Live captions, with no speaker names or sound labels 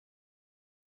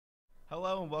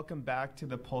Hello and welcome back to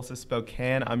the Pulse of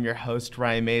Spokane. I'm your host,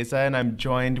 Ryan Meza, and I'm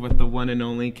joined with the one and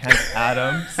only Kent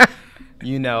Adams.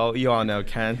 You all know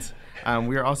Kent.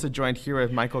 We are also joined here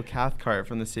with Michael Cathcart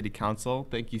from the City Council.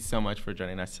 Thank you so much for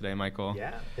joining us today, Michael.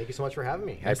 Yeah, thank you so much for having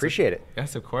me. I appreciate it.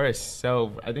 Yes, of course.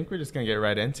 So I think we're just going to get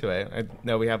right into it. I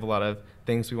know we have a lot of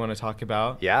things we want to talk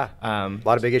about. Yeah, a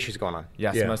lot of big issues going on.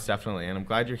 Yes, most definitely. And I'm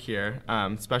glad you're here,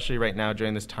 especially right now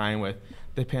during this time with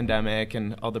the pandemic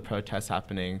and all the protests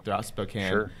happening throughout Spokane,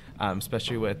 Sure.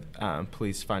 Especially with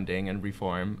police funding and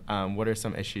reform. What are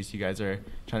some issues you guys are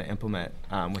trying to implement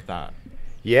with that?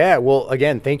 Yeah, well,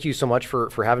 again, thank you so much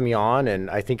for having me on. And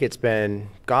I think it's been,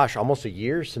 almost a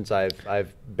year since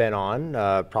I've been on,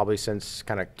 probably since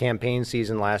kind of campaign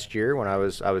season last year when I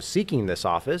was seeking this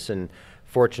office and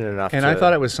fortunate enough and to. I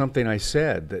thought it was something I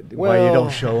said, that why you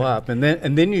don't show up. And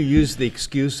then you use the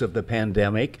excuse of the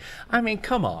pandemic. I mean,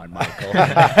 come on, Michael.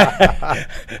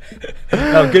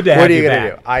 Oh, good to have you back. What are you going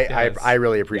to do? Yes. I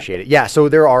really appreciate it. Yeah, so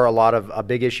there are a lot of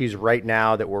big issues right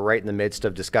now that we're right in the midst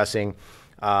of discussing.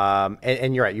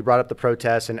 And you're right, you brought up the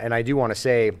protests, and I do want to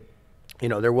say,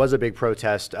 there was a big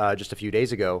protest just a few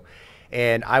days ago,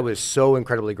 and I was so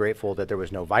incredibly grateful that there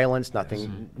was no violence,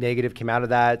 nothing negative came out of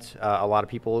that. A lot of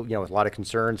people, with a lot of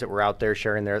concerns that were out there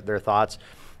sharing their thoughts.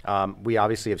 We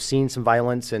obviously have seen some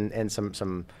violence and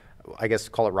some I guess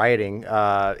call it rioting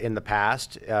in the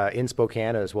past in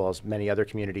Spokane as well as many other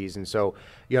communities. And so,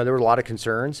 there were a lot of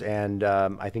concerns, and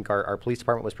I think our police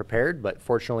department was prepared, but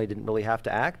fortunately didn't really have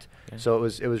to act. Yeah. So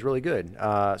it was really good. So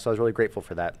I was really grateful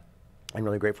for that. I'm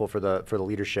really grateful for the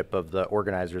leadership of the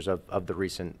organizers of the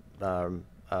recent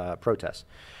protests.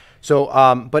 So,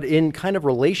 but in kind of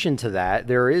relation to that,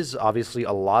 there is obviously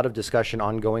a lot of discussion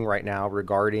ongoing right now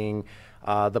regarding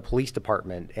the police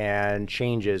department and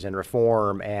changes and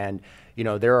reform. And,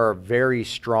 there are very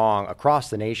strong, across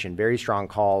the nation, very strong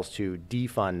calls to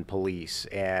defund police,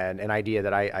 and an idea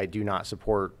that I do not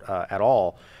support at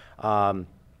all.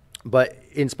 But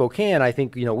in Spokane, I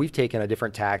think, we've taken a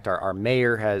different tact. Our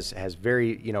mayor has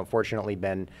very, fortunately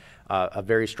been a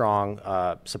very strong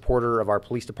supporter of our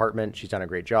police department. She's done a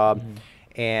great job. Mm-hmm.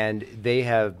 And they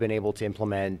have been able to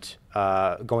implement,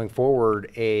 going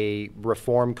forward, a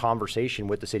reform conversation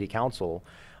with the city council.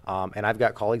 And I've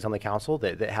got colleagues on the council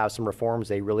that have some reforms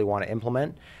they really want to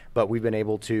implement. But we've been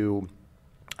able to,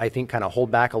 I think, kind of hold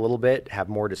back a little bit, have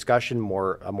more discussion,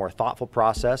 a more thoughtful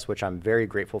process, which I'm very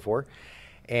grateful for.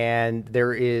 And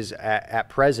there is at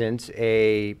present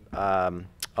a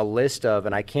list of,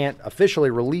 and I can't officially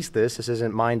release this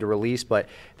isn't mine to release, but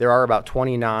there are about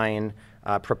 29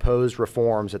 proposed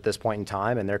reforms at this point in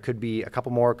time, and there could be a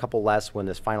couple more, a couple less when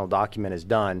this final document is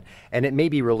done, and it may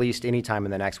be released anytime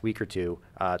in the next week or two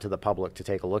to the public to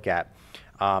take a look at.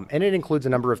 And it includes a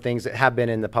number of things that have been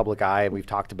in the public eye we've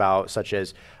talked about, such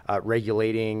as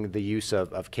regulating the use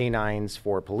of canines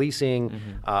for policing,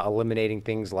 eliminating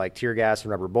things like tear gas and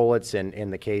rubber bullets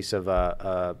in the case of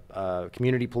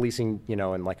community policing,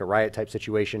 in like a riot type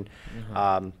situation.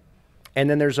 And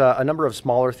then there's a number of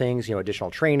smaller things, additional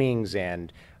trainings,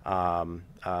 and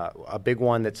a big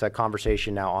one that's a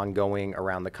conversation now ongoing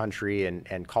around the country,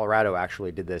 and Colorado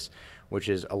actually did this, which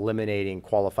is eliminating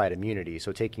qualified immunity,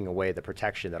 so taking away the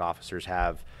protection that officers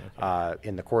have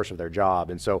in the course of their job.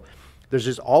 And so there's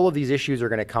just all of these issues are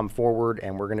going to come forward,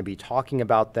 and we're going to be talking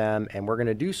about them, and we're going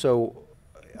to do so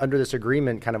under this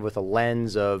agreement kind of with a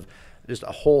lens of just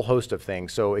a whole host of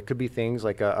things. So it could be things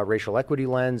like a racial equity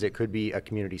lens. It could be a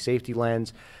community safety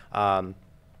lens.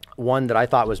 One that I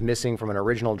thought was missing from an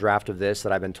original draft of this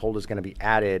that I've been told is going to be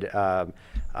added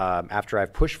after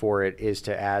I've pushed for it is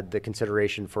to add the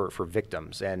consideration for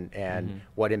victims and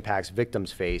what impacts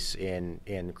victims face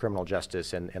in criminal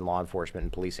justice and law enforcement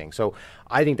and policing. So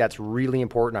I think that's really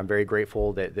important. I'm very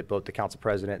grateful that both the council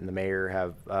president and the mayor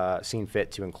have seen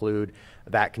fit to include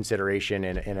that consideration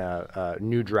in a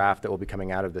new draft that will be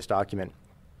coming out of this document.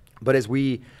 But as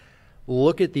we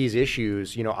look at these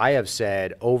issues, I have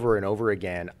said over and over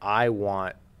again, I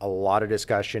want a lot of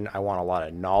discussion, I want a lot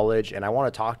of knowledge, and I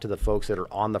want to talk to the folks that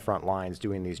are on the front lines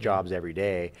doing these jobs every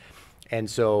day. And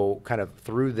so kind of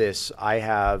through this, I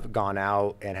have gone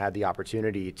out and had the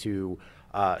opportunity to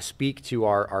speak to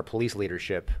our police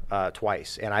leadership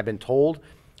twice. And I've been told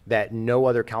that no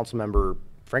other council member,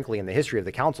 frankly, in the history of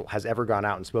the council has ever gone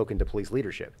out and spoken to police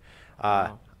leadership.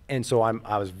 Wow. And so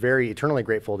I was very eternally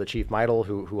grateful to Chief Meidel,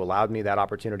 who allowed me that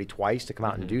opportunity twice to come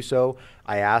out and do so.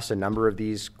 I asked a number of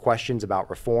these questions about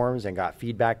reforms and got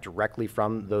feedback directly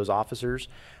from those officers.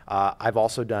 I've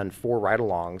also done 4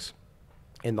 ride-alongs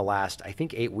in the last, I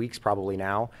think, 8 weeks probably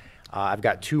now. I've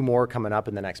got 2 more coming up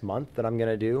in the next month that I'm going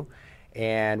to do.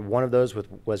 And one of those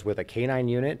was with a canine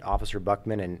unit, Officer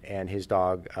Buckman and his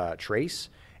dog Trace.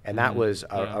 And that was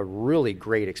a really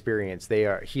great experience.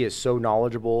 He is so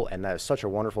knowledgeable, and that is such a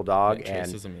wonderful dog. Yeah,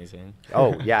 Trace is amazing.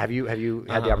 Oh yeah, have you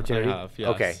had the opportunity? I have, yes.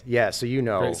 Okay, yeah. So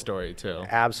Great story too.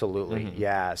 Absolutely,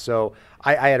 yeah. So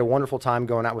I had a wonderful time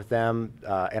going out with them,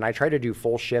 and I try to do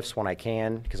full shifts when I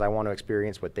can because I want to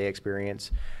experience what they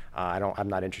experience. I'm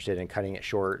not interested in cutting it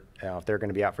short. If they're going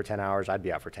to be out for 10 hours, I'd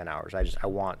be out for 10 hours. I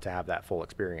want to have that full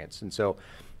experience, and so.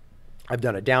 I've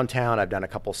done a downtown, I've done a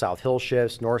couple South Hill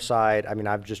shifts, North Side. I mean,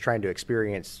 I'm just trying to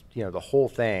experience, the whole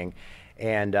thing.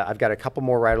 And I've got a couple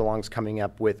more ride-alongs coming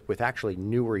up with actually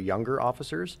newer, younger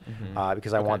officers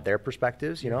because I want their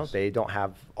perspectives. They don't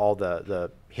have all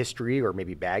the history or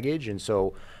maybe baggage. And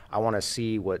so I want to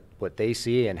see what they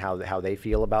see and how they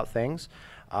feel about things.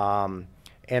 And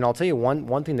I'll tell you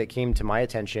one thing that came to my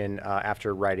attention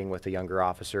after riding with a younger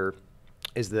officer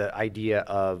is the idea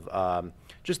of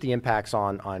just the impacts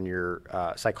on your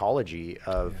psychology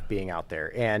of being out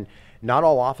there. And not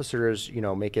all officers,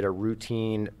 make it a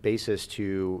routine basis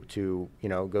to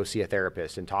go see a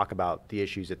therapist and talk about the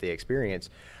issues that they experience.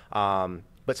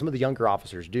 But some of the younger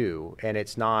officers do, and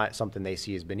it's not something they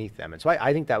see as beneath them. And so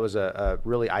I think that was a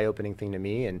really eye-opening thing to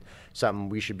me and something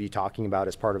we should be talking about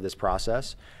as part of this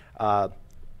process.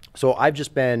 So I've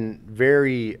just been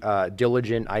very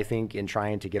diligent, I think, in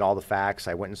trying to get all the facts.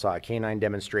 I went and saw a canine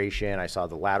demonstration. I saw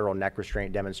the lateral neck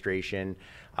restraint demonstration.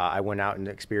 I went out and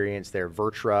experienced their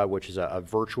Virtra, which is a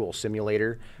virtual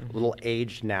simulator. A little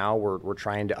aged now. We're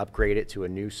trying to upgrade it to a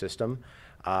new system.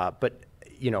 But,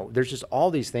 there's just all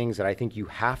these things that I think you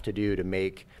have to do to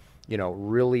make,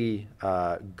 really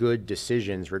good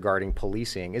decisions regarding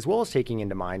policing, as well as taking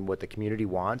into mind what the community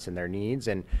wants and their needs.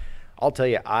 And I'll tell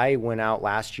you, I went out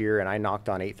last year and I knocked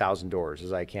on 8,000 doors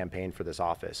as I campaigned for this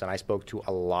office, and I spoke to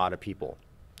a lot of people,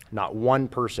 not one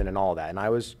person in all that. And I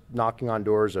was knocking on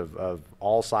doors of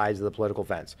all sides of the political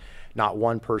fence. Not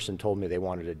one person told me they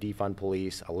wanted to defund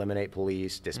police, eliminate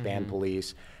police, disband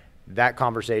police. That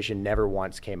conversation never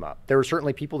once came up. There were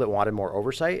certainly people that wanted more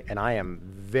oversight, and I am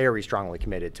very strongly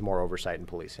committed to more oversight in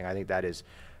policing. I think that is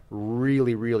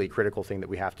really, really critical thing that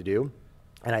we have to do.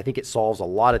 And I think it solves a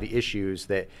lot of the issues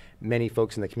that many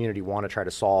folks in the community want to try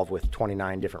to solve with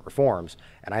 29 different reforms.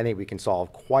 And I think we can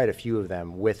solve quite a few of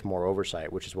them with more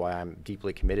oversight, which is why I'm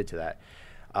deeply committed to that.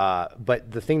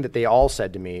 But the thing that they all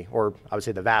said to me, or I would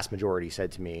say the vast majority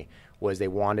said to me, was they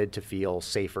wanted to feel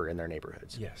safer in their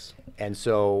neighborhoods. Yes. And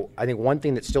so I think one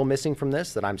thing that's still missing from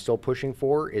this that I'm still pushing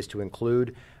for is to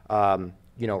include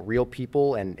real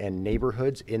people and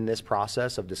neighborhoods in this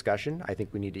process of discussion. I think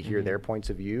we need to hear their points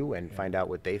of view and find out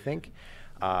what they think.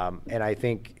 And I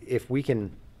think if we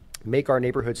can make our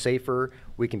neighborhoods safer,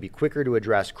 we can be quicker to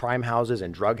address crime houses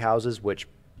and drug houses, which,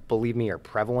 believe me, are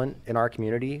prevalent in our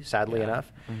community, sadly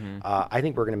enough. I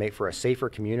think we're going to make for a safer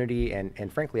community.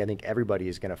 And frankly, I think everybody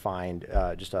is going to find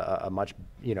just a much,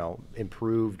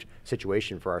 improved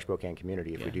situation for our Spokane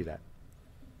community if we do that.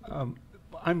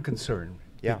 I'm concerned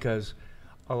because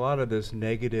a lot of this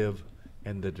negative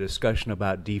and the discussion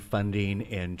about defunding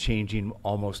and changing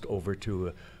almost over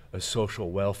to a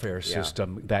social welfare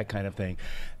system, that kind of thing,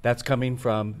 that's coming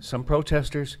from some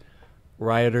protesters,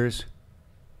 rioters,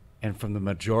 and from the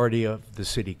majority of the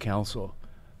city council.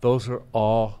 Those are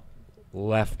all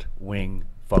left-wing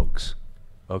folks,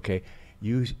 okay?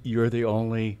 You're the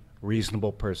only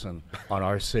reasonable person on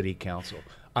our city council.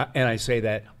 And I say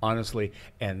that honestly,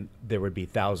 and there would be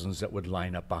thousands that would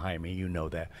line up behind me, you know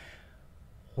that.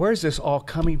 Where's this all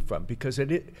coming from? Because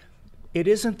it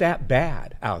isn't that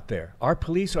bad out there. Our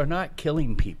police are not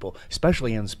killing people,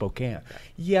 especially in Spokane.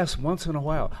 Yes, once in a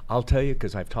while. I'll tell you,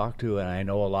 because I've talked to and I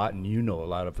know a lot, and you know a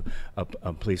lot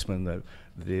of policemen,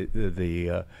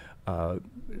 the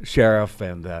sheriff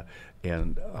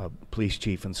and police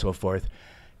chief and so forth.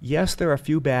 Yes, there are a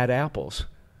few bad apples.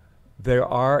 There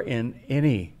are in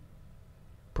any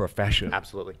profession.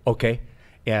 Absolutely. Okay?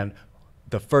 And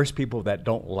the first people that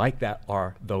don't like that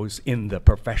are those in the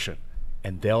profession.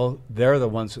 And they're the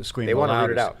ones that scream the loudest. They want to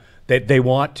root it out. They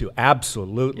want to,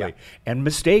 absolutely. Yeah. And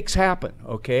mistakes happen,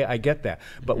 okay? I get that.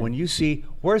 But when you see,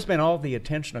 where's been all the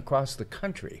attention across the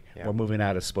country? We're moving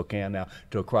out of Spokane now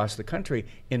to across the country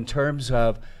in terms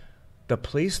of the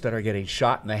police that are getting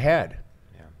shot in the head.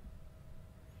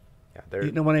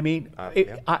 You know what I mean?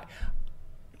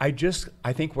 I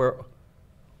think we're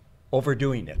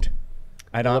overdoing it.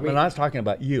 I'm not talking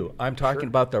about you. I'm talking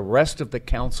about the rest of the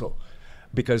council,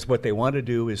 because what they want to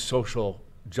do is social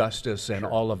justice and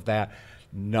all of that,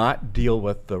 not deal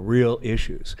with the real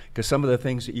issues. Because some of the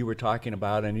things that you were talking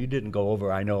about, and you didn't go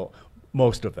over, I know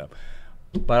most of them,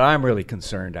 But I'm really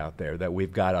concerned out there that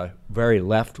we've got a very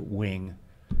left wing,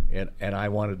 and I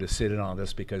wanted to sit in on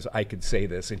this because I could say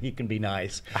this, and he can be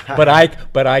nice, but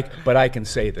I can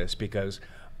say this because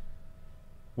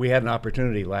we had an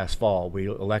opportunity last fall. We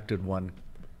elected one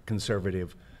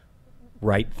conservative,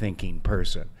 right-thinking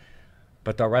person,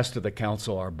 but the rest of the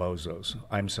council are bozos.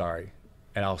 I'm sorry,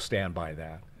 and I'll stand by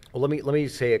that. Well, let me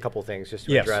say a couple things just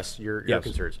to address your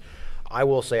concerns. I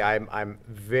will say I'm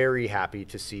very happy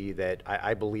to see that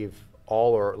I believe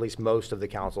all, or at least most of the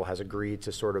council has agreed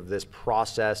to sort of this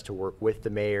process to work with the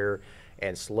mayor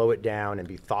and slow it down and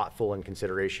be thoughtful in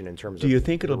consideration in terms of. Do you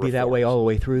think it'll be that way all the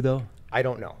way through, though? I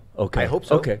don't know. Okay. I hope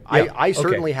so. Okay. I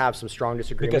certainly have some strong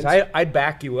disagreements. Because I'd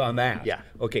back you on that. Yeah.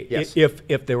 Okay. Yes.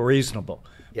 If they're reasonable.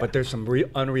 Yeah. But there's some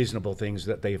unreasonable things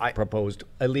that they've proposed,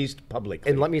 at least publicly.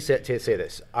 And let me say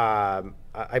this.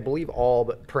 I believe all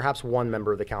but perhaps one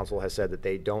member of the council has said that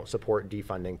they don't support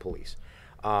defunding police.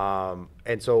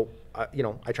 And so,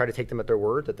 I try to take them at their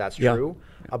word that that's true.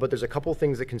 But there's a couple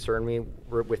things that concern me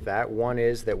with that. One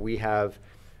is that we have,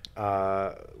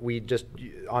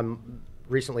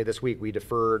 recently this week, we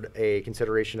deferred a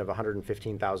consideration of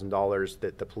 $115,000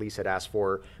 that the police had asked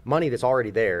for, money that's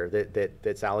already there,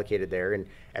 that's allocated there. And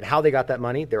how they got that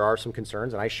money, there are some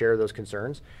concerns, and I share those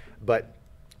concerns, but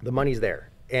the money's there.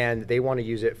 And they want to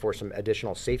use it for some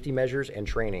additional safety measures and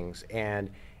trainings, and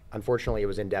unfortunately, it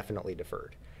was indefinitely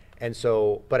deferred. And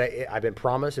so, but I've been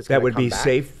promised it's going to come back. That would be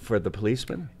safe for the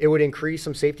policemen? It would increase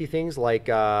some safety things, like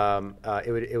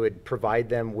it would provide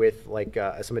them with like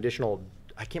some additional,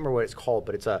 I can't remember what it's called,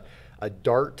 but it's a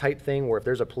dart type thing where if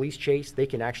there's a police chase, they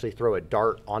can actually throw a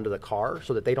dart onto the car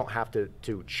so that they don't have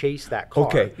to chase that car.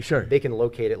 Okay, sure. They can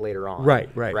locate it later on.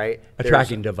 Right. A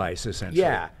tracking device, essentially.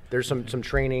 Yeah. There's some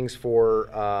trainings for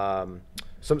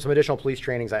some additional police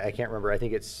trainings. I can't remember. I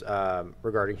think it's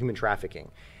regarding human trafficking.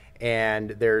 And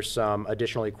there's some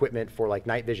additional equipment for like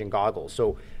night vision goggles.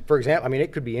 So, for example, I mean,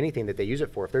 it could be anything that they use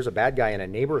it for. If there's a bad guy in a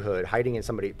neighborhood hiding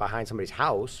behind somebody's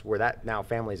house where that now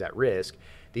family's at risk,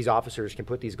 these officers can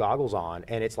put these goggles on,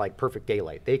 and it's like perfect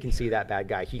daylight. They can see that bad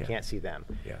guy. He can't see them.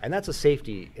 Yeah. And that's a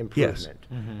safety improvement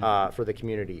for the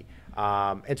community.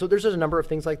 And so there's just a number of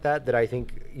things like that I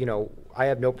think, I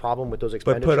have no problem with those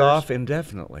expenditures. But put off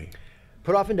indefinitely.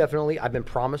 Put off indefinitely. I've been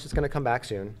promised it's going to come back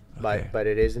soon, but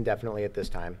it is indefinitely at this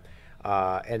time.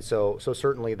 And so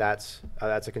certainly that's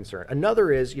a concern.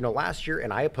 Another is, last year,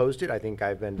 and I opposed it. I think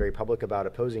I've been very public about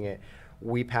opposing it.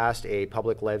 We passed a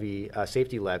public levy,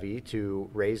 safety levy, to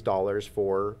raise dollars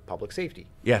for public safety.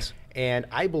 Yes. And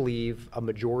I believe a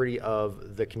majority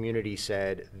of the community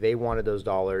said they wanted those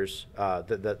dollars,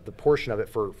 the portion of it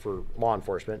for law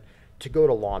enforcement, to go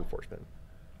to law enforcement.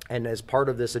 And as part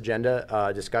of this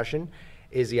agenda discussion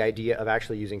is the idea of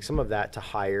actually using some of that to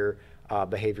hire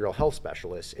behavioral health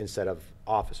specialists instead of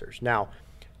officers. Now,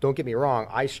 don't get me wrong,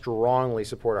 I strongly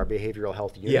support our behavioral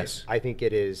health unit. Yes. I think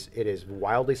it is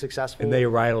wildly successful. And they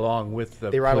ride along with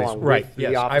the police. With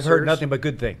the officers. I've heard nothing but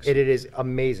good things. It is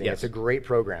amazing. Yes. It's a great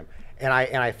program. And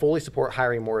I fully support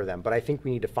hiring more of them, but I think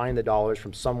we need to find the dollars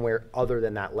from somewhere other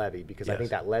than that levy, because I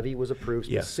think that levy was approved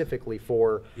specifically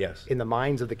for, in the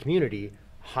minds of the community,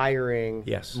 hiring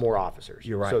more officers.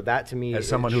 You're right. So that to me, as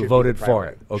someone who voted for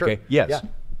it. Okay. Sure. Yes. Yeah.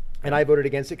 And I voted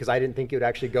against it because I didn't think it would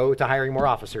actually go to hiring more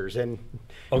officers. And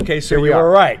okay, so you were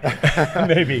right.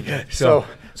 Maybe. So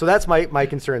that's my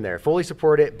concern there. Fully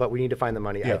support it, but we need to find the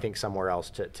money, I think, somewhere else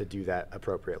to do that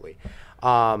appropriately.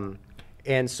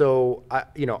 And so,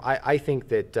 I think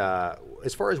that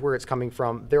as far as where it's coming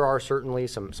from, there are certainly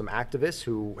some activists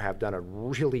who have done a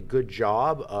really good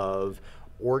job of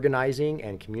organizing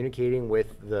and communicating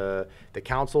with the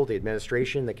council, the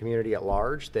administration, the community at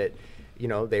large, that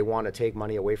they want to take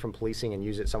money away from policing and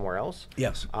use it somewhere else.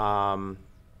 Yes.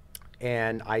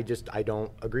 And I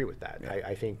don't agree with that. Yeah.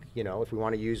 I think, if we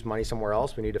want to use money somewhere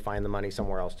else, we need to find the money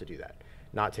somewhere else to do that,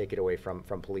 not take it away from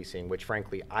policing, which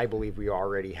frankly, I believe we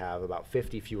already have about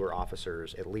 50 fewer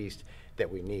officers at least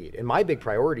that we need. And my big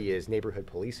priority is neighborhood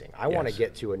policing. I want to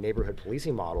get to a neighborhood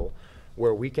policing model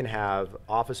where we can have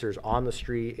officers on the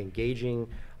street engaging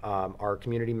our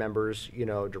community members,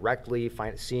 directly,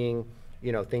 seeing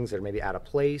things that are maybe out of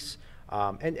place.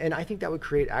 And I think that would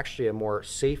create actually a more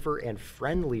safer and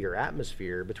friendlier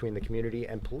atmosphere between the community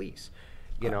and police,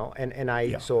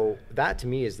 so that to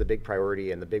me is the big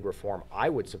priority and the big reform I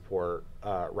would support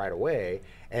right away.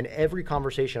 And every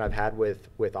conversation I've had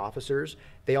with officers,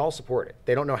 they all support it.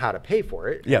 They don't know how to pay for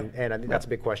it. Yeah. And I think that's a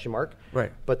big question mark.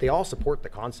 Right. But they all support the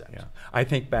concept. Yeah. I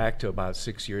think back to about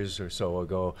 6 years or so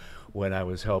ago when I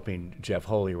was helping Jeff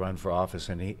Holy run for office,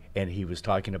 and he was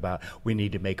talking about we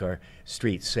need to make our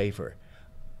streets safer.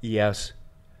 Yes,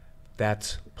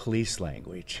 that's police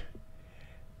language.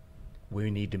 we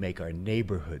need to make our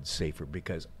neighborhoods safer,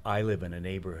 because I live in a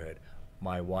neighborhood.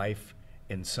 My wife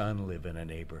and son live in a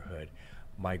neighborhood.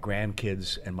 My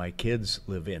grandkids and my kids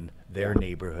live in their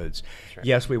neighborhoods. Right.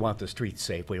 Yes, we want the streets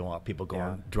safe. We don't want people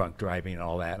going drunk driving and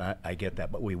all that, and I get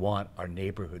that, but we want our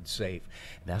neighborhoods safe.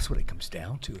 And that's what it comes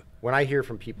down to. When I hear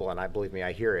from people, and I believe me,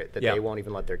 I hear it, that they won't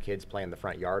even let their kids play in the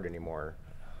front yard anymore,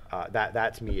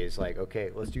 that to me is like,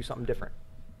 okay, let's do something different.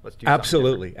 Let's do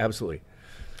absolutely, absolutely.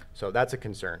 So that's a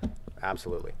concern.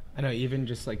 Absolutely. I know, even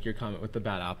just like your comment with the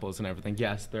bad apples and everything.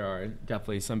 Yes, there are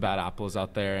definitely some bad apples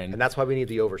out there, and that's why we need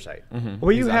the oversight.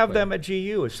 Well, you have them at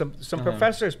GU. Some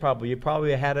professors you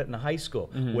probably had it in high school.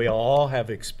 We all have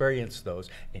experienced those,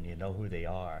 and you know who they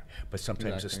are. But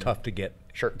sometimes it's tough to get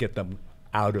them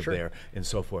out of there and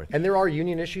so forth. And there are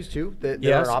union issues too that are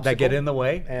an obstacle, that get in the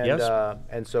way. And,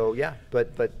 and so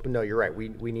but no, you're right.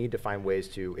 We need to find ways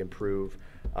to improve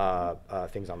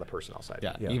things on the personnel side.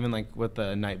 Yeah, even like with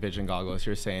the night vision goggles,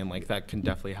 you're saying like that can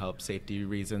definitely help safety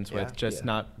reasons with just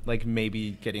not like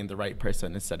maybe getting the right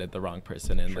person instead of the wrong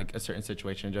person in like a certain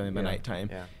situation during the nighttime.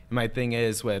 And my thing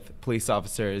is with police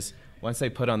officers, once they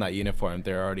put on that uniform,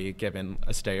 they're already given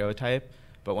a stereotype.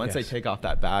 But once they take off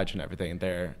that badge and everything,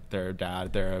 they're a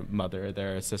dad, they're a mother,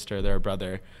 they're a sister, they're a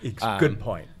brother. Good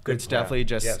point. It's definitely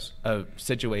just a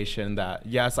situation that,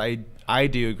 yes, I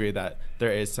do agree that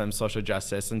there is some social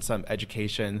justice and some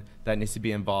education that needs to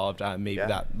be involved. Maybe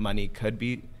that money could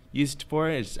be used for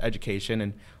is education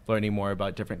and learning more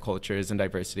about different cultures and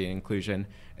diversity and inclusion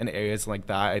in areas like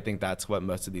that. I think that's what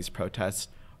most of these protests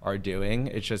are doing.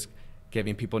 It's just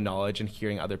giving people knowledge and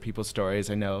hearing other people's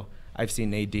stories. I know I've seen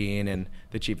Nadine and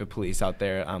the chief of police out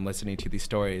there listening to these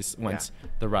stories once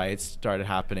the riots started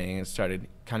happening and started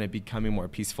kind of becoming more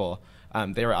peaceful.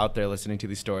 They were out there listening to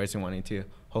these stories and wanting to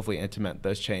hopefully implement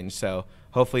those changes. So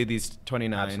hopefully these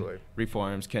 29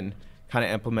 reforms can kind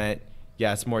of implement,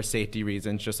 more safety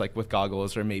reasons, just like with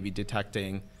goggles or maybe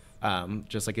detecting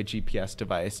just like a GPS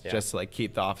device, just to like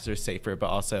keep the officers safer, but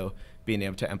also being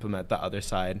able to implement the other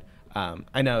side.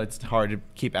 I know it's hard to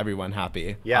keep everyone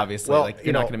happy. Obviously, well, like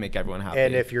you're not going to make everyone happy.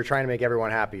 And if you're trying to make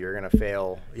everyone happy, you're going to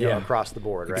fail across the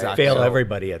board, right? Exactly. Fail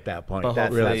everybody at that point. But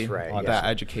that's really, right. That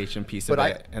education piece of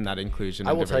it and that inclusion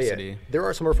and diversity. I will tell you, there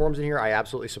are some reforms in here I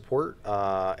absolutely support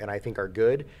and I think are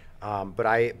good. But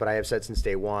I have said since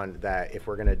day one that if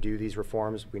we're going to do these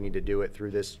reforms, we need to do it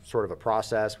through this sort of a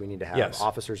process. We need to have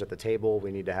officers at the table.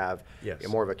 We need to have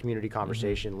more of a community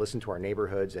conversation, listen to our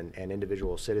neighborhoods and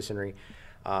individual citizenry.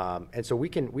 And so we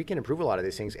can improve a lot of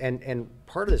these things. And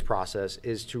part of this process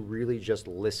is to really just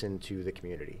listen to the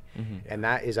community. And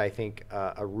that is, I think,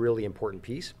 a really important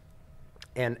piece.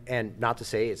 And not to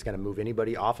say it's going to move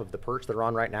anybody off of the perch they're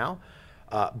on right now.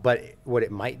 But what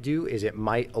it might do is it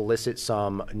might elicit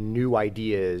some new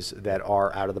ideas that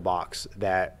are out of the box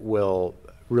that will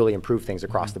really improve things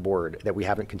across the board that we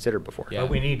haven't considered before. But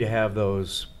we need to have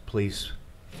those police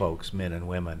folks, men and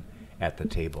women, at the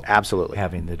table. Absolutely.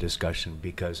 Having the discussion,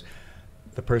 because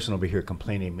the person over here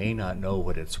complaining may not know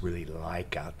what it's really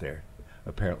like out there.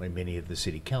 Apparently many of the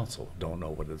city council don't know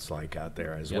what it's like out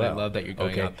there as well. I love that you're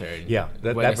going out there.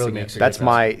 That really makes that's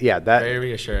very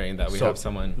reassuring that we have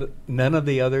someone. None of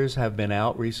the others have been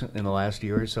out recent in the last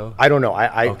year or so? I don't know.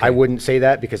 I wouldn't say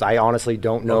that because I honestly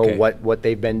don't know what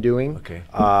they've been doing. Okay.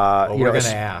 We're going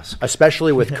to ask.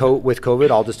 Especially with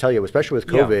COVID, I'll just tell you, especially with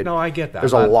COVID. No, I get that.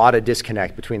 There's a lot of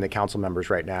disconnect between the council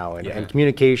members right now and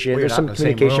communication. There's some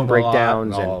communication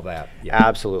breakdowns and all of that.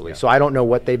 Absolutely. So I don't know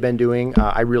what they've been doing.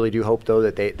 I really do hope though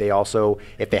that they also,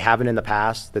 if they haven't in the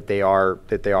past, that they are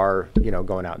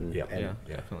going out and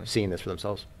seeing this for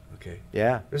themselves. Okay.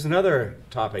 Yeah. There's another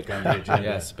topic on the agenda.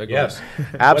 Yes, big one.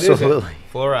 Absolutely.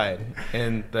 Fluoride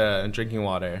in the drinking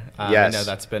water. I know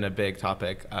that's been a big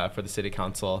topic for the city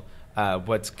council.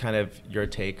 What's kind of your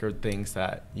take or things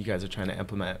that you guys are trying to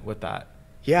implement with that?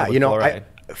 Yeah,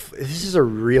 this is a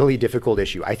really difficult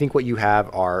issue. I think what you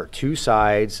have are two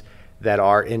sides that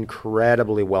are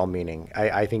incredibly well-meaning.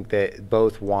 I think that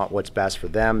both want what's best for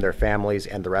them, their families,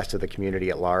 and the rest of the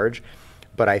community at large.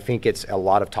 But I think it's a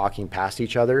lot of talking past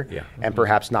each other and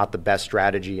perhaps not the best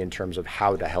strategy in terms of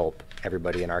how to help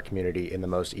everybody in our community in the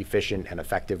most efficient and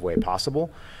effective way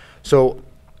possible. So,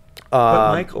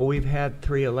 but Michael, we've had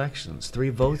 3 elections, 3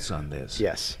 votes on this.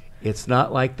 Yes. It's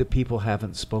not like the people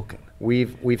haven't spoken.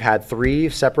 We've had 3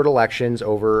 separate elections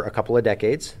over a couple of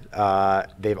decades.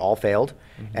 They've all failed.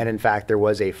 And in fact, there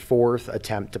was a 4th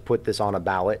attempt to put this on a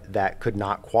ballot that could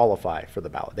not qualify for the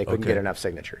ballot. They couldn't get enough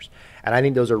signatures. And I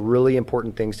think those are really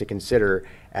important things to consider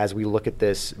as we look at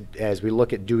this, as we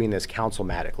look at doing this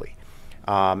councilmatically.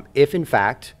 If in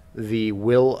fact the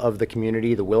will of the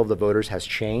community, the will of the voters has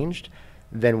changed,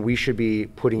 then we should be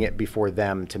putting it before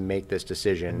them to make this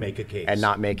decision, make a case, and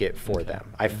not make it for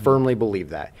them. I firmly believe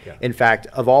that. Yeah. In fact,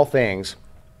 of all things,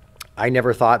 I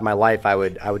never thought in my life I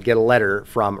would get a letter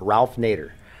from Ralph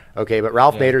Nader. Okay, but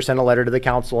Ralph Nader sent a letter to the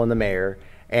council and the mayor,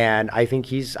 and I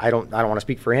think I don't want to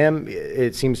speak for him.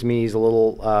 It seems to me he's a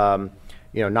little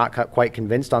not quite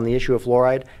convinced on the issue of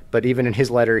fluoride, but even in his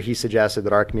letter, he suggested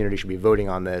that our community should be voting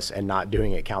on this and not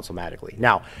doing it councilmatically.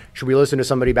 Now, should we listen to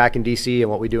somebody back in DC and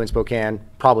what we do in Spokane?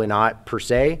 Probably not per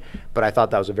se, but I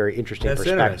thought that was a very interesting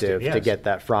perspective to get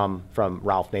that from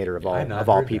Ralph Nader of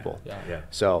all people.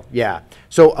 So,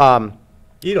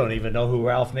 you don't even know who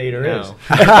Ralph Nader is.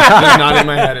 They're nodding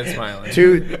my head and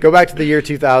smiling. Go back to the year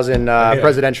 2000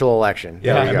 presidential election.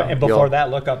 Yeah, there you go. And before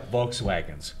that, look up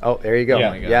Volkswagens. Oh, there you go.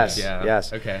 Yeah. Yes,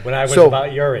 yes. Okay. When I was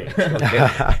about your age.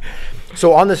 Okay.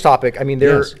 So on this topic, I mean,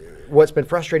 what's been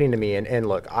frustrating to me, and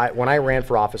look, when I ran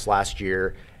for office last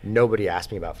year, nobody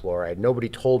asked me about fluoride. Nobody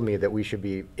told me that we should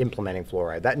be implementing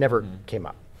fluoride. That never came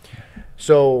up.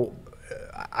 So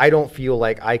I don't feel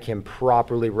like I can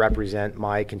properly represent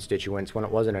my constituents when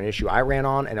it wasn't an issue I ran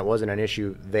on and it wasn't an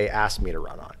issue they asked me to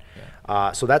run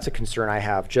on. So that's a concern I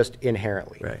have just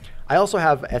inherently. Right. I also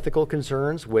have ethical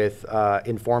concerns with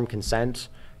informed consent.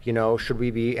 Should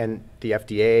we be, and the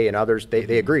FDA and others,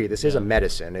 they agree this is a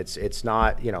medicine. It's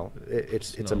not,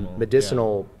 it's a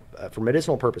medicinal, for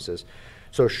medicinal purposes.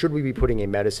 So should we be putting a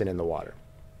medicine in the water?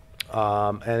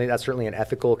 And I think that's certainly an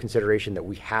ethical consideration that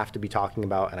we have to be talking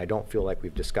about, and I don't feel like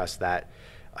we've discussed that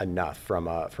enough from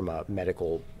a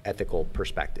medical ethical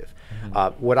perspective.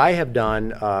 What I have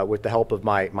done with the help of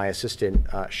my assistant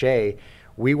Shay,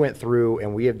 we went through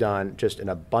and we have done just an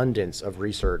abundance of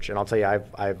research, and I'll tell you,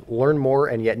 I've learned more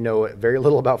and yet know very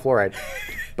little about fluoride.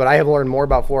 But I have learned more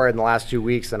about fluoride in the last 2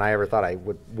 weeks than I ever thought I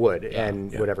would would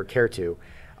ever care to.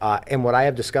 And what I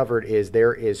have discovered is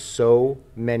there is so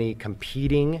many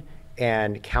competing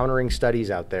and countering studies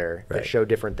out there that show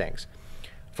different things.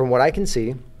 From what I can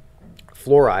see,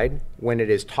 fluoride, when it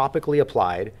is topically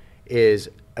applied, is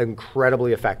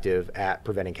incredibly effective at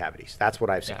preventing cavities. That's what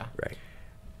I've seen.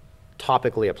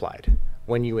 Topically applied.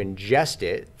 When you ingest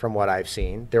it, from what I've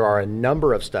seen, there are a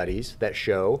number of studies that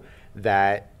show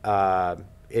that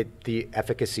the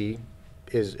efficacy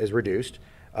is reduced,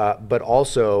 but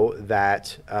also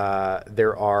that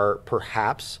there are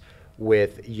perhaps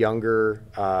with younger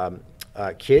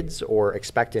kids or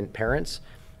expectant parents,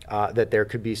 that there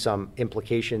could be some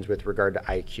implications with regard to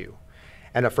IQ.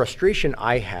 And a frustration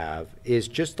I have is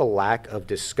just the lack of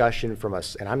discussion from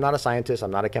us, and I'm not a scientist,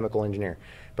 I'm not a chemical engineer,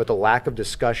 but the lack of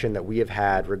discussion that we have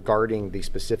had regarding the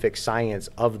specific science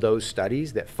of those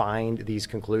studies that find these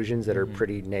conclusions that are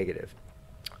pretty negative.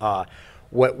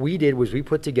 What we did was we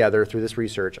put together through this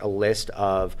research a list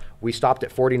of, we stopped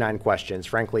at 49 questions,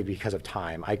 frankly, because of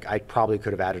time. I probably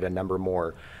could have added a number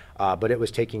more, but it was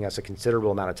taking us a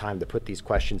considerable amount of time to put these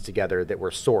questions together that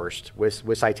were sourced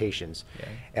with citations.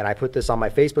 And I put this on my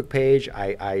Facebook page,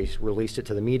 I released it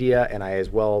to the media, and I as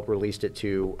well released it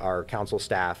to our council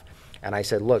staff. And I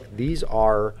said, look, these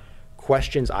are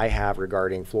questions I have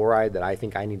regarding fluoride that I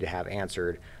think I need to have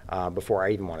answered before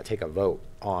I even want to take a vote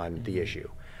on the issue.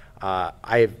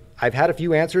 I've had a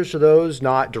few answers to those,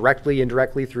 not directly,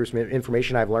 indirectly through some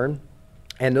information I've learned.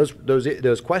 And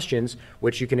those questions,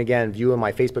 which you can again view on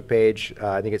my Facebook page,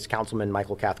 I think it's Councilman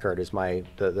Michael Cathcart is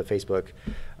the Facebook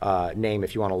name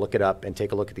if you want to look it up and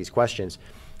take a look at these questions.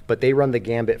 But they run the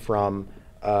gambit from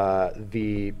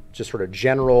the just sort of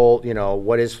general,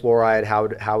 what is fluoride,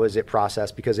 how is it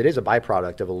processed, because it is a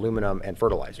byproduct of aluminum and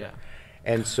fertilizer.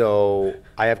 And so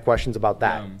I have questions about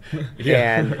that.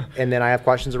 And then I have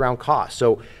questions around cost.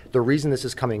 So the reason this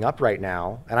is coming up right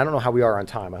now, and I don't know how we are on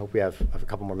time. I hope we have a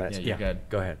couple more minutes. You're good.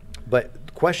 Go ahead.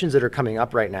 But questions that are coming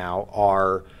up right now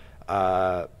are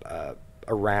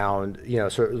around,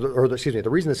 the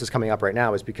reason this is coming up right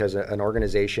now is because an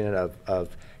organization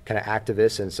of kind of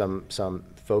activists and some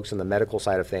folks on the medical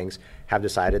side of things have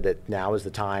decided that now is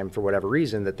the time, for whatever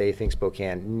reason, that they think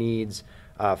Spokane needs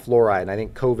fluoride. And I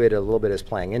think COVID a little bit is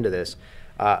playing into this.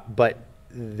 But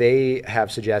they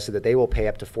have suggested that they will pay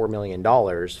up to $4 million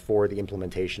for the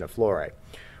implementation of fluoride.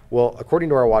 Well, according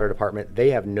to our water department,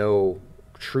 they have no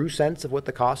true sense of what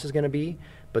the cost is going to be,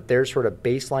 but their sort of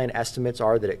baseline estimates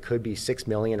are that it could be $6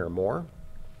 million or more.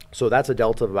 So that's a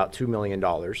delta of about $2 million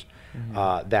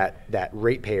that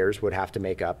ratepayers would have to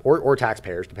make up, or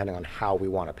taxpayers, depending on how we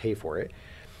want to pay for it.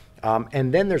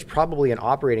 And then there's probably an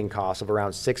operating cost of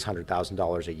around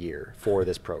 $600,000 a year for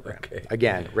this program.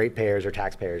 Again, ratepayers or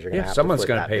taxpayers are going to have to foot that bill. Someone's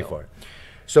going to pay for it.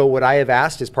 So what I have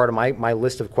asked as part of my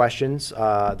list of questions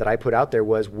that I put out there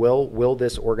was, will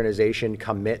this organization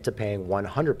commit to paying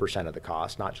 100% of the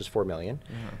cost, not just $4 million?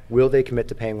 Will they commit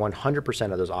to paying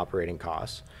 100% of those operating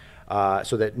costs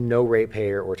so that no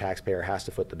ratepayer or taxpayer has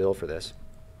to foot the bill for this?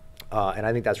 And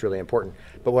I think that's really important.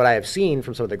 But what I have seen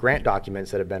from some of the grant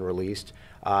documents that have been released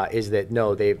is that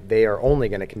no, they are only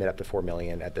going to commit up to $4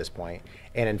 million at this point.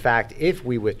 And in fact, if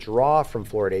we withdraw from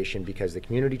fluoridation because the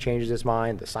community changes its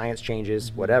mind, the science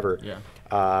changes, whatever,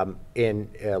 in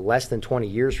less than 20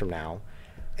 years from now,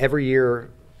 every year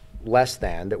less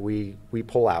than that we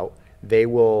pull out, they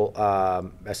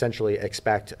will essentially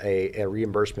expect a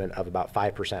reimbursement of about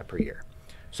 5% per year.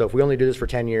 So if we only do this for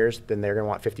 10 years, then they're going to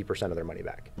want 50% of their money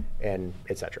back, and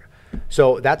et cetera.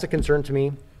 So that's a concern to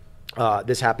me.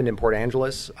 This happened in Port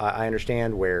Angeles, I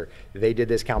understand, where they did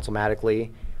this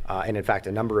councilmatically. And in fact,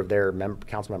 a number of their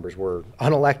council members were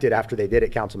unelected after they did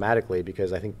it councilmatically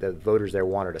because I think the voters there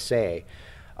wanted a say.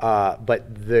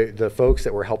 But the folks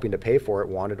that were helping to pay for it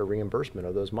wanted a reimbursement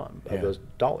of those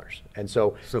dollars. And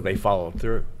so they followed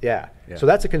through. Yeah. So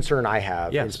that's a concern I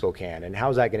have in Spokane. And how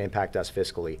is that going to impact us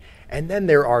fiscally? And then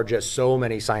there are just so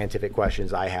many scientific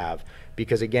questions I have.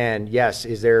 Because again, yes,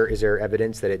 is there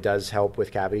evidence that it does help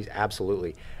with cavities?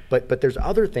 Absolutely. But there's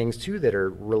other things too that are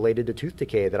related to tooth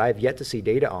decay that I've yet to see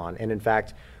data on. And in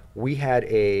fact, we had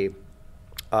a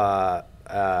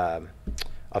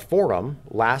forum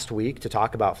last week to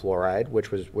talk about fluoride,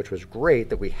 which was great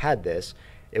that we had this.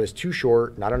 It was too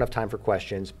short, not enough time for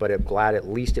questions, but I'm glad at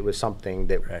least it was something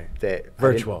that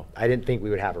virtual. I didn't think we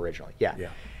would have originally. Yeah.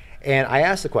 And I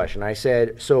asked the question. I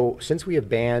said, so since we have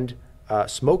banned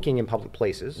smoking in public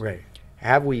places,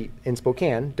 have we in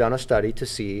Spokane done a study to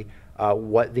see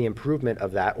what the improvement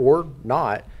of that or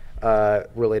not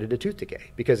related to tooth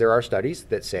decay? Because there are studies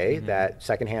that say that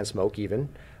secondhand smoke even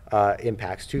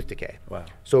impacts tooth decay. Wow.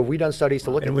 So have we done studies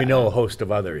to look at that? And we know a host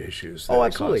of other issues that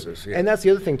absolutely. Causes, And that's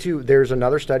the other thing too. There's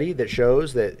another study that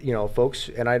shows that, you know, folks,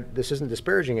 and this isn't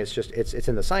disparaging, it's just, it's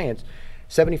in the science,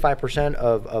 75%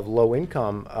 of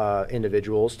low-income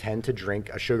individuals tend to drink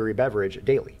a sugary beverage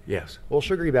daily. Yes. Well,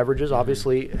 sugary beverages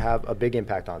obviously have a big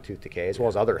impact on tooth decay as well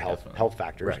as other health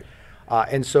factors.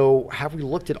 And so have we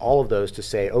looked at all of those to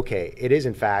say, okay, it is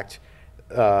in fact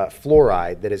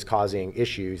fluoride that is causing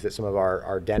issues that some of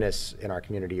our dentists in our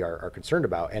community are concerned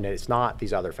about, and it's not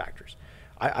these other factors.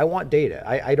 I want data.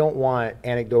 I don't want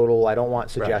anecdotal. I don't want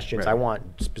suggestions. I want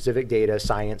specific data,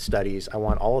 science studies. I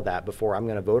want all of that before I'm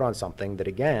going to vote on something that,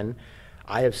 again,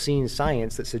 I have seen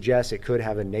science that suggests it could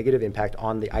have a negative impact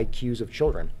on the IQs of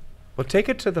children. Well, take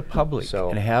it to the public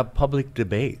and have public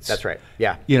debates. That's right.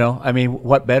 Yeah. You know, I mean,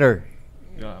 what better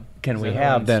can we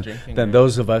have than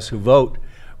those of us who vote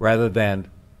rather than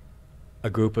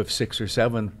a group of 6 or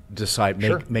 7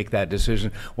 decide, make that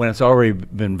decision when it's already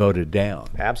been voted down.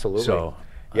 Absolutely. So,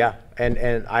 yeah,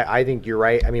 and I think you're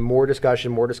right. I mean, more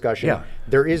discussion. Yeah.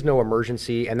 There is no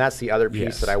emergency, and that's the other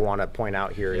piece that I want to point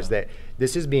out here is that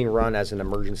this is being run as an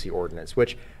emergency ordinance,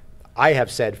 which I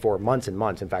have said for months and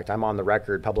months. In fact, I'm on the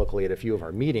record publicly at a few of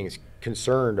our meetings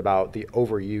concerned about the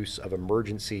overuse of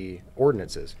emergency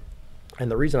ordinances.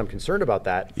 And the reason I'm concerned about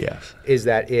that is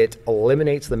that it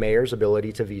eliminates the mayor's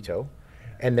ability to veto.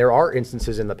 And there are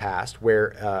instances in the past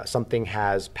where something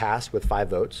has passed with 5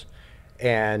 votes,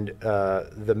 and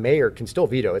the mayor can still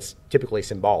veto. It's typically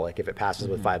symbolic if it passes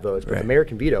with 5 votes, but the mayor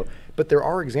can veto. But there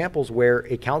are examples where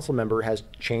a council member has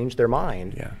changed their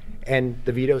mind and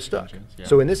the veto stuck.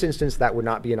 So in this instance, that would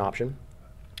not be an option.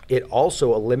 It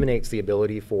also eliminates the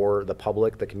ability for the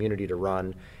public, the community, to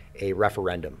run a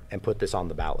referendum and put this on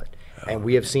the ballot. And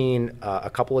we have seen a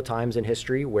couple of times in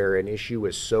history where an issue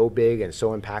is so big and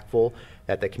so impactful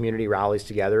that the community rallies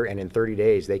together, and in 30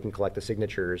 days they can collect the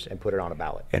signatures and put it on a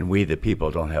ballot. And we, the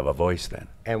people, don't have a voice then.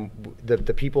 And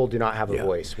the people do not have a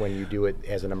voice when you do it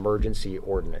as an emergency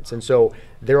ordinance. And so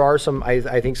there are some,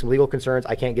 I think, some legal concerns.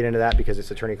 I can't get into that because it's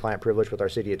attorney-client privilege with our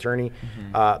city attorney.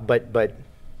 But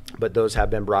those have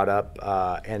been brought up.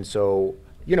 And so,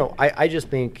 you know, I just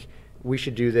think we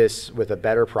should do this with a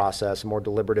better process, a more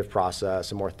deliberative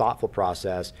process, a more thoughtful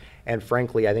process. And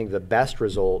frankly, I think the best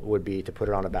result would be to put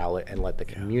it on a ballot and let the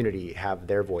community have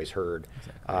their voice heard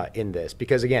in this.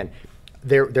 Because again,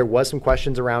 there was some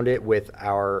questions around it with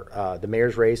the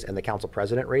mayor's race and the council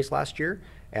president race last year.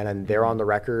 And then they're on the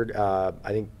record. I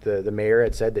think the mayor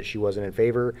had said that she wasn't in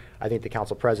favor. I think the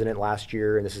council president last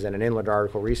year, and this is in an Inland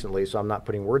article recently, so I'm not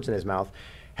putting words in his mouth,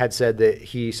 had said that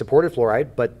he supported fluoride,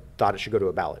 but thought it should go to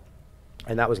a ballot.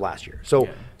 And that was last year.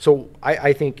 So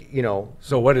I think, you know.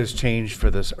 So what has changed for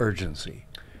this urgency?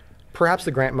 Perhaps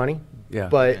the grant money.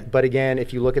 But again,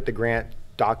 if you look at the grant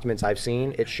documents I've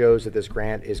seen, it shows that this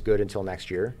grant is good until next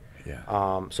year.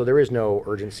 Yeah. So there is no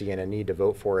urgency and a need to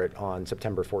vote for it on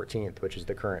September 14th, which is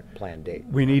the current planned date.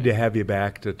 We need to have you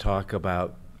back to talk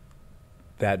about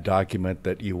that document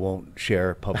that you won't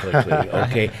share publicly,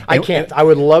 okay? I can't. I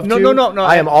would love to. No.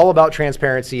 I am all about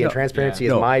transparency, and transparency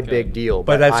is my big deal.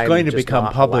 But that's I'm going to just become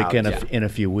not public allowed in a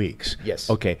few weeks. Yes.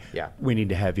 Okay. Yeah. We need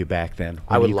to have you back then.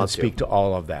 I would you love can to. speak to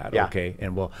all of that, Yeah. okay?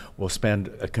 And we'll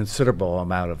spend a considerable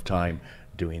amount of time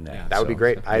doing that. That would be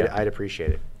great. Yeah. I'd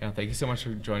appreciate it. Yeah, thank you so much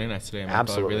for joining us today, Michael.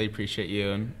 Absolutely. I really appreciate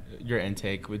you and your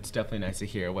intake. It's definitely nice to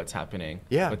hear what's happening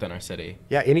within our city.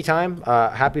 Yeah, anytime.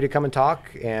 Happy to come and talk.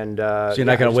 And So you're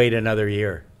not going to wait another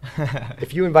year.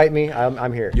 If you invite me,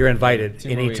 I'm here. You're invited 2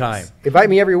 more anytime. weeks. Invite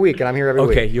me every week, and I'm here every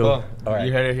week. Okay, you'll. Well, all right.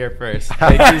 you heard it here first.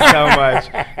 Thank you so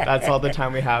much. That's all the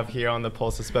time we have here on the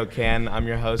Pulse of Spokane. I'm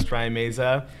your host, Ryan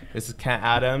Meza. This is Kent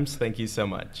Adams. Thank you so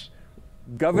much.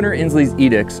 Governor Inslee's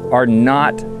edicts are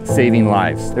not saving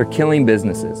lives. They're killing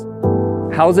businesses.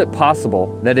 How is it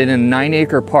possible that in a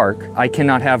 9-acre park, I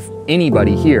cannot have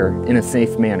anybody here in a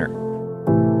safe manner?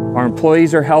 Our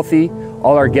employees are healthy,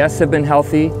 all our guests have been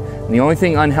healthy, and the only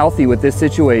thing unhealthy with this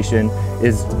situation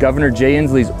is Governor Jay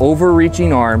Inslee's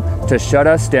overreaching arm to shut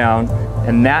us down,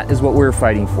 and that is what we're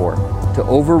fighting for, to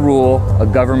overrule a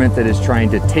government that is trying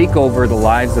to take over the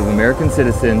lives of American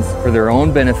citizens for their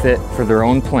own benefit, for their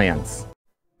own plans.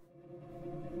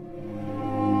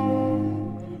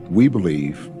 We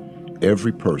believe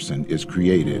every person is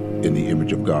created in the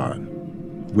image of God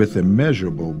with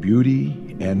immeasurable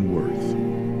beauty and worth,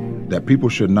 that people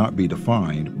should not be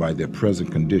defined by their present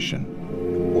condition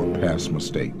or past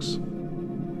mistakes.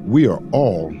 We are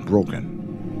all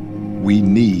broken. We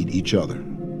need each other.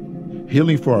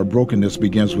 Healing for our brokenness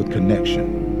begins with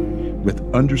connection, with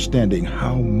understanding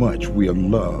how much we are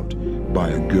loved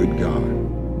by a good God.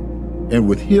 And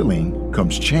with healing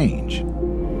comes change,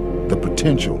 the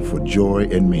potential for joy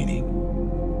and meaning.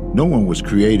 No one was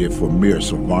created for mere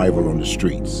survival on the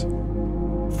streets,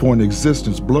 for an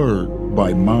existence blurred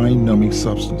by mind-numbing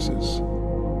substances.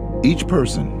 Each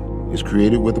person is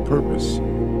created with a purpose,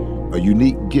 a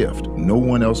unique gift no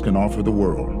one else can offer the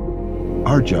world.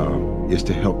 Our job is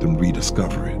to help them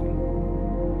rediscover it.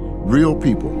 Real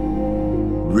people,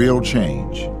 real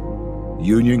change.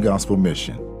 Union Gospel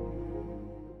Mission.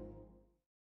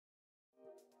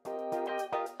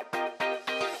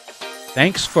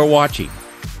 Thanks for watching.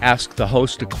 Ask the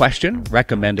host a question,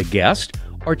 recommend a guest,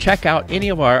 or check out any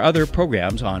of our other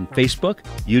programs on Facebook,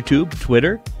 YouTube,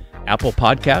 Twitter, Apple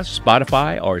Podcasts,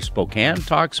 Spotify, or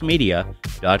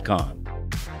SpokaneTalksMedia.com.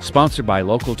 Sponsored by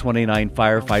Local 29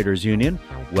 Firefighters Union,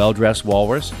 Well Dressed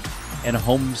Walrus, and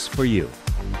Homes for You.